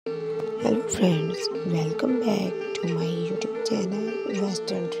Hello friends, welcome back to my YouTube channel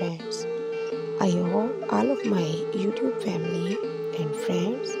Western Trends. I hope all of my YouTube family and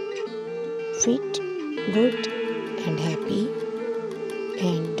friends fit, good and happy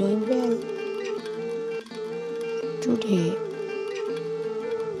and doing well. Today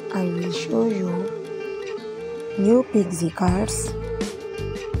I will show you new Pixie cards.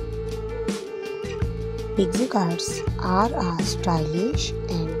 Pixie cards are a stylish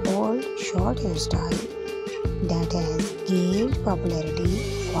and bold short hairstyle that has gained popularity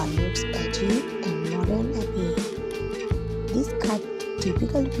for its edgy and modern appeal. This cut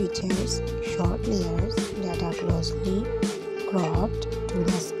typically features short layers that are closely cropped to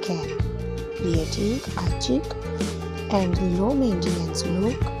the scalp, creating a chic and low maintenance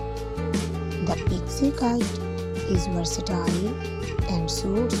look. The Pixie cut is versatile and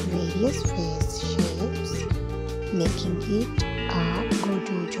suits various face shapes, making it a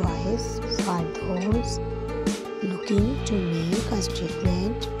go-to choice for those looking to make a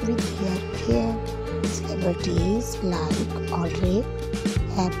statement with their hair. Celebrities like Audrey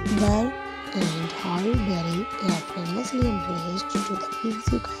Hepburn and Halle Berry have famously embraced to the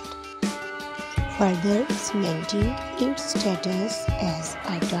Pixie cut, further cementing its status as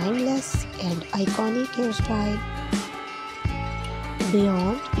a timeless and iconic hairstyle.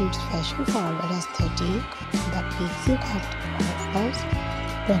 Beyond its fashion-forward aesthetic, the Pixie cut offers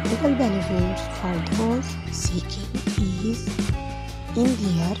practical benefits for those seeking ease in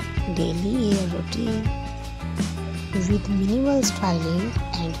their daily hair routine. With minimal styling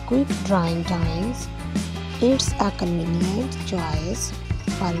and quick drying times, it's a convenient choice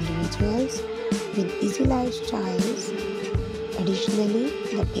for individuals with busy lifestyles. Additionally,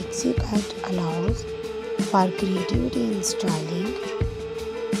 the Pixie cut allows for creativity in styling,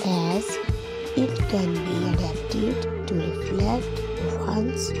 as it can be adapted to reflect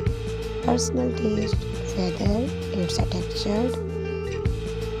one's personal taste, whether it's a textured,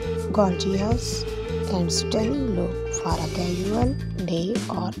 gorgeous and stunning look for a casual day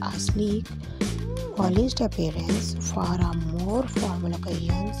or a sleek, polished appearance for a more formal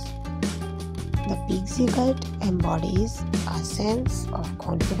occasions. The Pixie cut embodies a sense of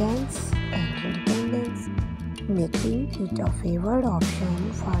confidence and independence, making it a favored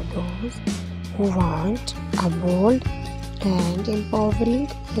option for those who want a bold and empowering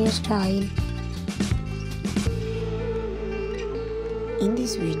hairstyle. In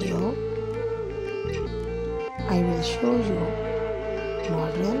this video, I will show you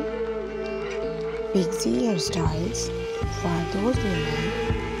modern Pixie hairstyles for those women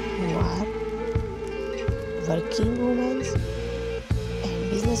who are working women and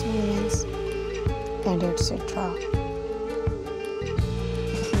business women and etc.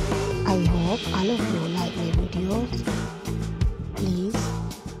 I hope all of you like my videos. Please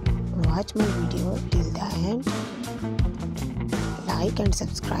watch my video till the end. Like and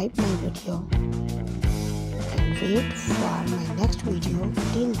subscribe my video and wait for my next video.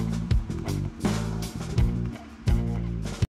 Till